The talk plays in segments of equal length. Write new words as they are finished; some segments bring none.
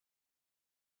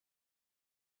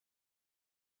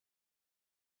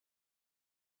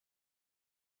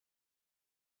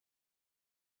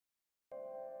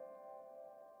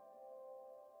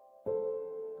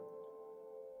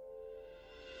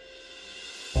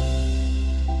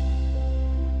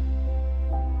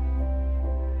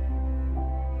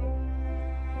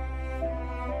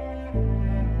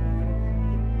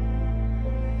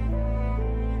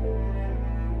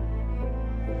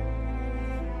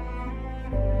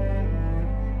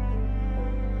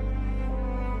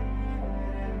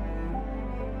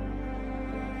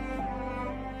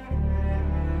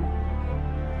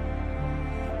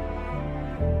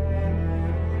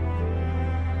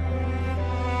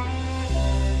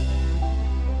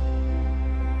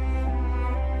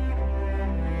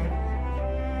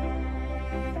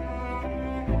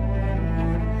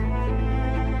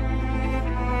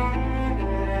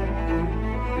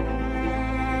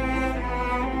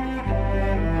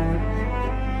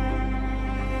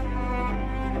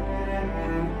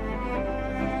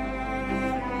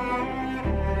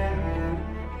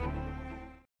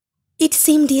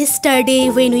seemed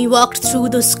yesterday when we walked through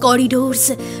those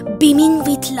corridors beaming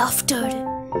with laughter.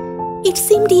 It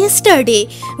seemed yesterday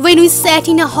when we sat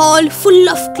in a hall full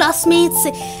of classmates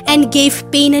and gave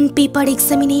pen and paper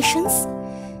examinations.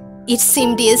 It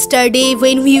seemed yesterday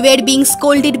when we were being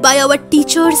scolded by our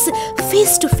teachers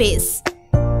face to face.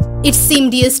 It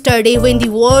seemed yesterday when the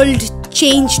world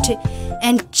changed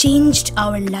and changed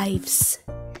our lives.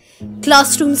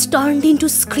 Classrooms turned into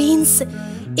screens,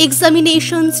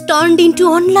 examinations turned into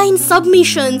online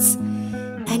submissions,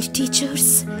 and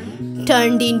teachers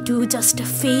turned into just a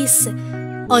face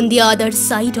on the other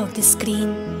side of the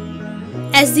screen.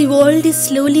 As the world is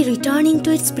slowly returning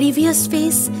to its previous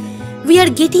face, we are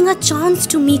getting a chance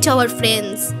to meet our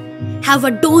friends, have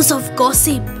a dose of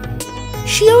gossip.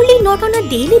 Surely not on a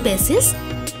daily basis,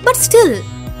 but still,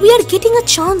 we are getting a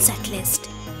chance at least.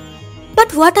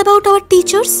 But what about our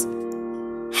teachers?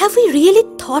 Have we really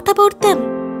thought about them?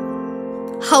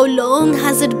 How long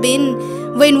has it been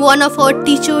when one of our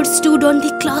teachers stood on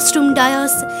the classroom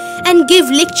dais and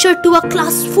gave lecture to a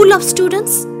class full of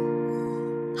students?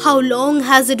 How long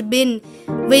has it been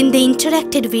when they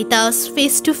interacted with us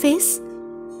face to face?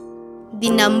 The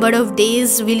number of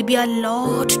days will be a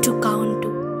lot to count to,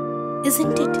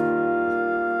 isn't it?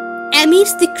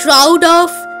 Amidst the crowd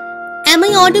of, "Am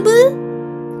I audible?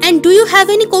 And do you have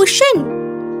any question?"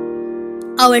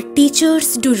 Our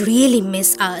teachers do really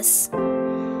miss us.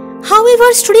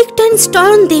 However strict and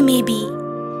stern they may be,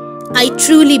 I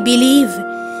truly believe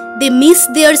they miss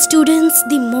their students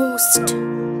the most.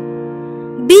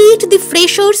 Be it the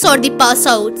freshers or the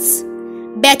pass-outs,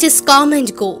 batches come and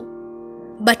go,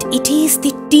 but it is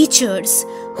the teachers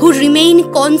who remain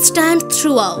constant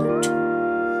throughout.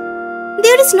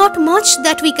 There is not much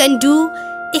that we can do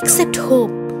except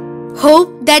hope. Hope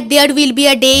that there will be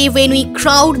a day when we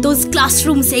crowd those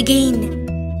classrooms again.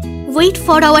 Wait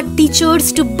for our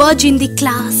teachers to budge in the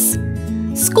class,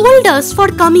 scold us for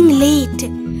coming late,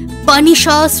 punish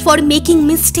us for making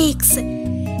mistakes,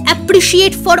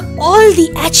 appreciate for all the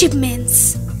achievements.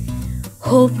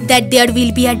 Hope that there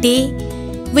will be a day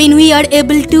when we are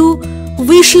able to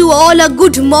wish you all a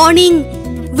good morning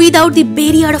without the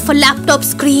barrier of a laptop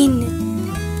screen,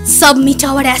 submit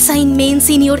our assignments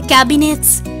in your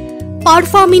cabinets,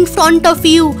 perform in front of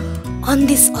you on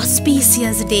this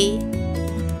auspicious day.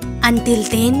 Until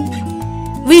then,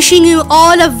 wishing you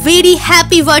all a very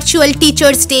happy virtual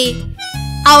Teachers' Day.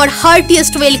 Our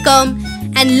heartiest welcome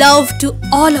and love to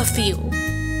all of you.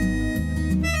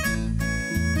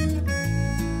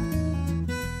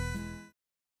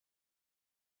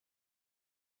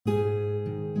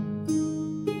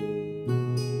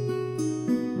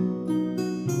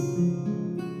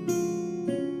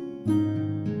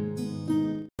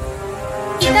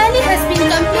 Italy has been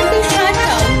completely shut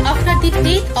down after the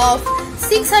death of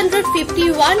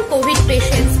 651 COVID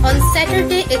patients on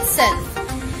Saturday itself,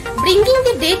 bringing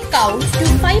the death count to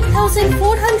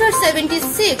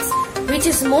 5,476, which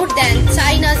is more than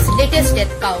China's latest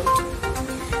death count.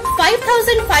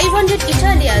 5,500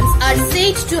 Italians are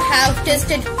said to have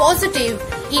tested positive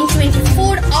in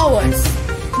 24 hours,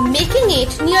 making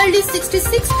it nearly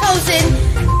 66,000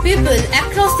 people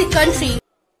across the country.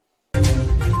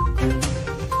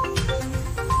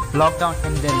 Lockdown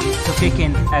in Delhi to kick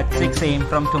in at 6 am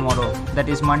from tomorrow, that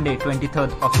is Monday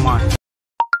 23rd of March.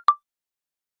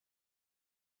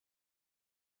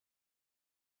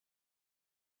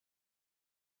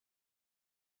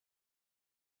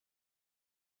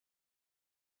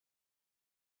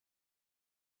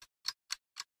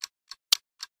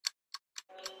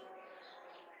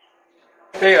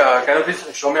 Hey, can you please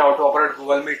show me how to operate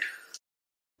Google Meet?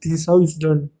 This is how it's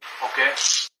done. Okay.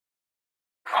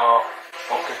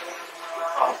 Okay.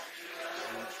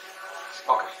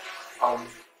 Okay.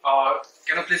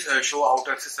 Can you please show how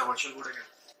to access the virtual board again?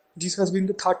 This has been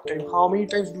the third time. How many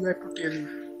times do I have to tell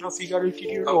you? Now figure it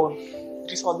your own. It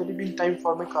has already been time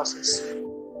for my classes.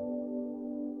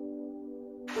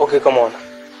 Okay, come on.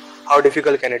 How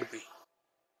difficult can it be?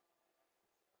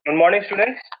 Good morning,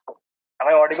 students. Am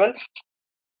I audible?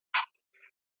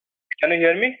 Can you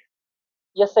hear me?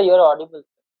 Yes, sir, you're audible.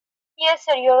 Yes,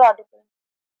 sir, you're audible.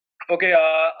 Okay,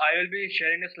 I will be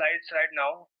sharing the slides right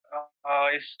now.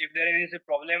 If there is a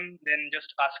problem, then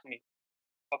just ask me.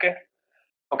 Okay?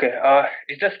 Okay,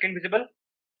 is the screen visible?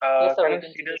 Yes, sir, Can we you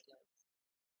can see see the... the slides.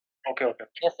 Okay.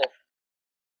 Yes, sir.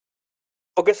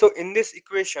 Okay, so in this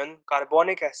equation,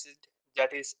 carbonic acid,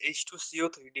 that is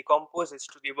H2CO3, decomposes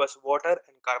to give us water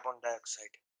and carbon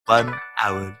dioxide. 1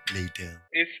 hour later.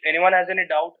 If anyone has any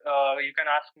doubt, you can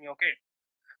ask me, okay?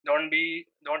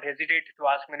 Don't hesitate to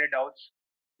ask me any doubts.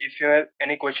 If you have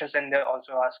any questions, then they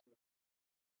also ask me.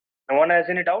 No one has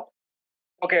any doubt?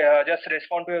 Okay, just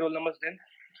respond to your roll numbers then.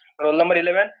 Roll number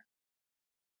 11.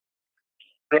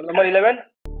 Roll number 11.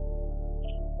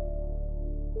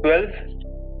 12.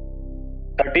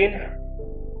 13.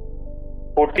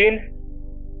 14.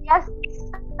 Yes,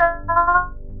 sir.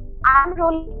 I'm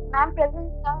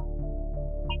present, sir.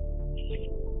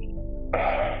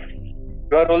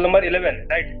 You are roll number 11,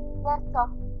 right? Yes, sir.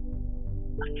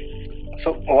 So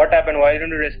what happened? Why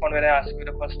didn't you respond when I asked you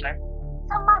the first time?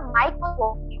 Sir, my mic was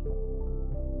working.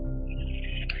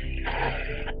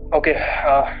 Okay,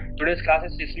 today's class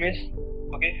is dismissed.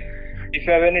 Okay, if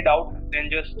you have any doubt, then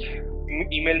just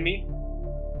email me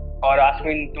or ask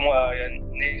me in tomorrow,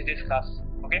 next day's class.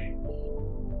 Okay.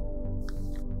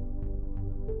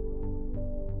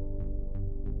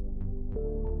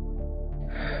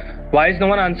 Why is no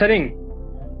one answering?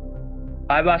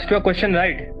 I've asked you a question,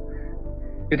 right?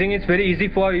 You think it's very easy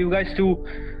for you guys to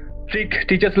trick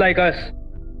teachers like us?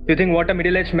 You think what a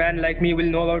middle-aged man like me will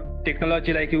know about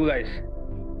technology like you guys?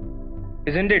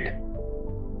 Isn't it?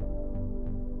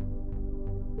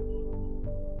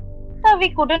 Sir, we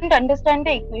couldn't understand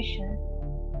the equation.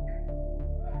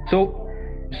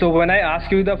 So when I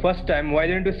asked you the first time, why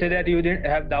didn't you say that you didn't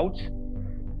have doubts?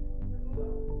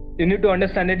 You need to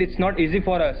understand that it's not easy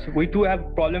for us. We too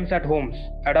have problems at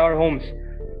our homes.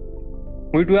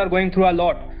 We too are going through a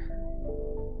lot.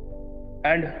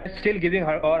 And still giving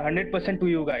our 100% to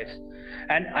you guys.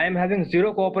 And I am having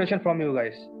zero cooperation from you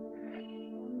guys.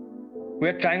 We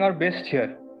are trying our best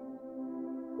here.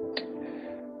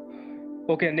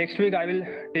 Okay, next week I will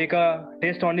take a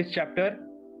test on this chapter.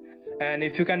 And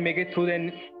if you can make it through,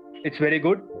 then it's very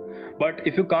good. But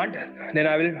if you can't, then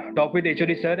I will talk with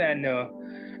HOD sir and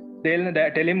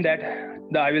tell him that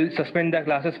I will suspend the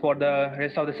classes for the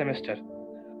rest of the semester.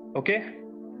 Okay?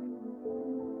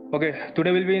 Okay,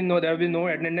 today there will be no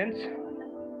attendance.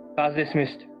 Class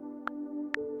dismissed.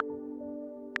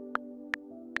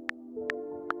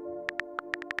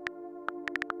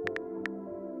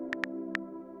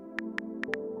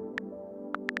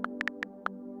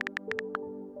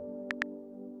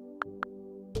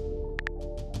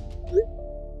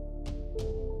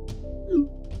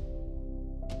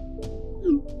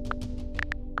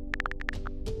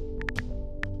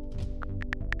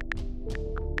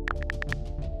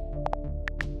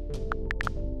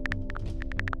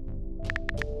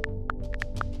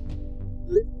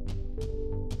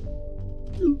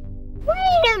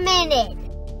 Wait a minute.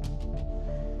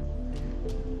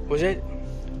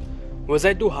 Was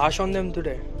I too harsh on them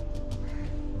today?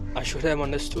 I should have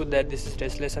understood that this is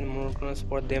restless and monotonous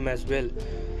for them as well.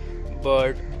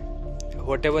 But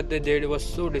whatever they did was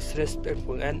so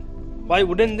disrespectful, and why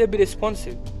wouldn't they be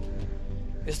responsive?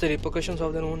 It's the repercussions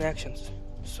of their own actions.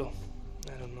 So,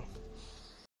 I don't know.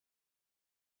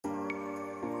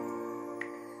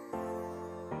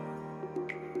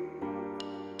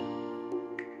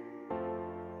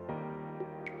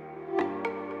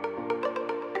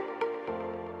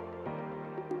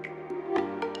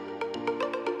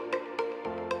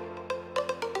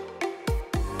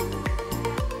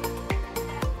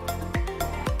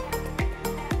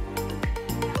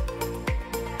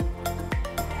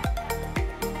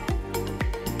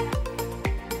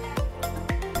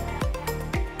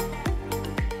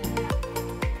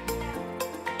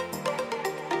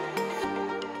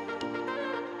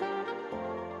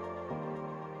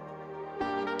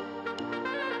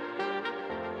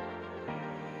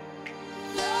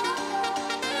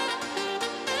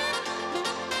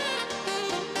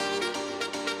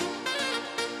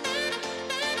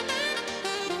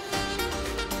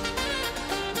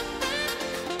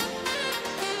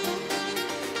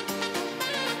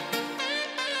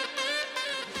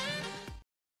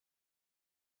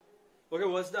 Okay,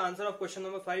 what's the answer of question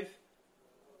number 5?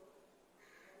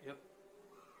 Yep.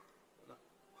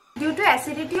 Due to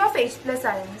acidity of H plus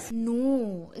ions.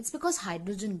 No, it's because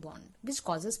hydrogen bond, which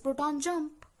causes proton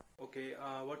jump. Okay,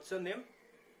 what's your name?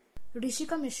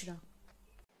 Rishika Mishra.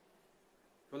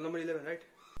 Roll number 11, right?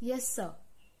 Yes, sir.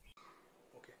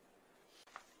 Okay.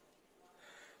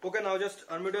 Okay, now just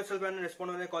unmute yourself and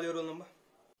respond when I call your roll number.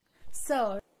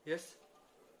 Sir, Yes?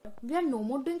 we are no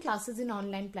more doing classes in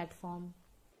online platform.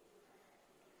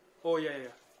 Oh, yeah.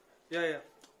 You're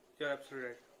absolutely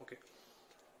right. Okay.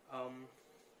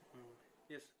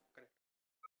 Yes, correct.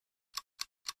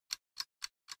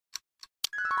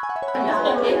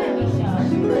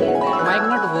 Mic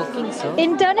not working, sir.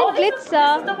 Internet glitch,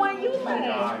 sir.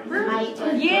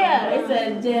 Yeah, it's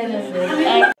a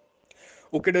Genesis.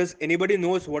 Okay, does anybody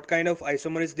knows what kind of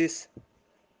isomer is this?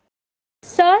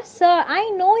 Sir, I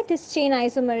know it is chain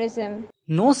isomerism.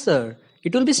 No, sir.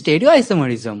 It will be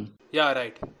stereoisomerism. Yeah,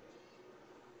 right.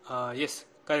 Yes,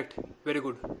 Correct. Very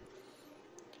good.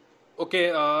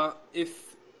 Okay,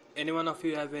 if any one of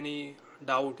you have any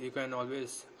doubt, you can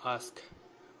always ask.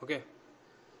 Okay.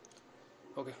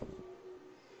 Okay.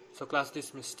 So class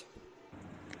dismissed.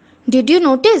 Did you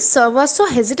notice Sir was so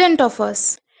hesitant of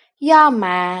us? Yeah,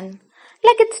 man.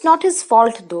 Like it's not his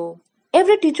fault though.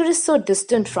 Every teacher is so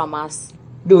distant from us.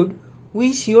 Dude,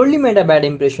 we surely made a bad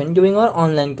impression during our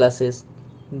online classes.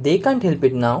 They can't help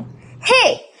it now.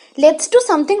 Hey, let's do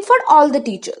something for all the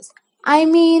teachers. I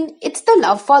mean, it's the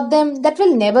love for them that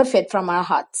will never fade from our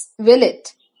hearts, will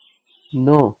it?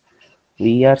 No,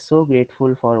 we are so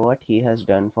grateful for what he has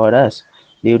done for us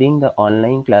during the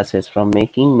online classes, from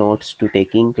making notes to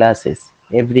taking classes.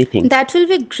 Everything. That will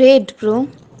be great, bro.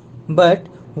 But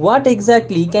what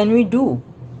exactly can we do?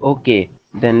 Okay,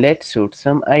 then let's shoot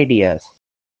some ideas.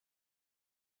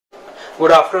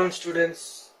 Good afternoon,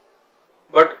 students.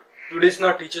 But today is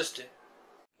not Teachers' Day.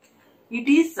 It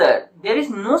is, sir. There is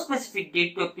no specific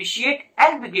date to appreciate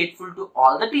and be grateful to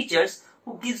all the teachers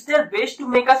who gives their best to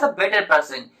make us a better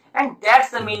person. And that's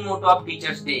the main motto of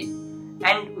Teachers' Day.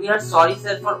 And we are sorry,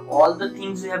 sir, for all the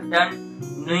things we have done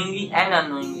knowingly and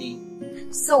unknowingly.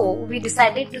 So, we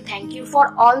decided to thank you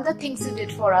for all the things you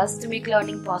did for us to make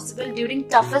learning possible during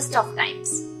toughest of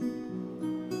times.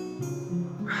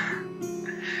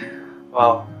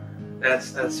 Wow,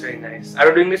 that's very nice. Are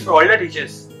you doing this for all the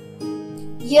teachers?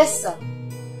 Yes, sir.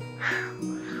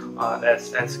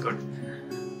 That's good.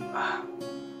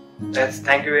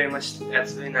 Thank you very much.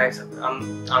 That's very nice.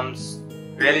 I'm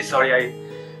really sorry I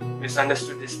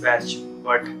misunderstood this batch,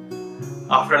 but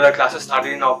after the classes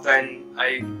started in offline,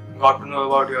 I got to know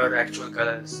about your actual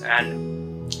colors,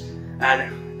 and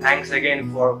thanks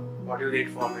again for what you did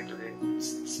for me today.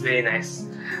 It's very nice.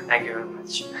 Thank you very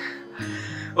much.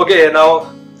 Okay,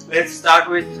 now let's start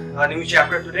with a new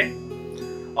chapter today,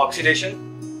 oxidation.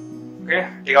 Okay,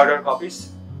 take out your copies.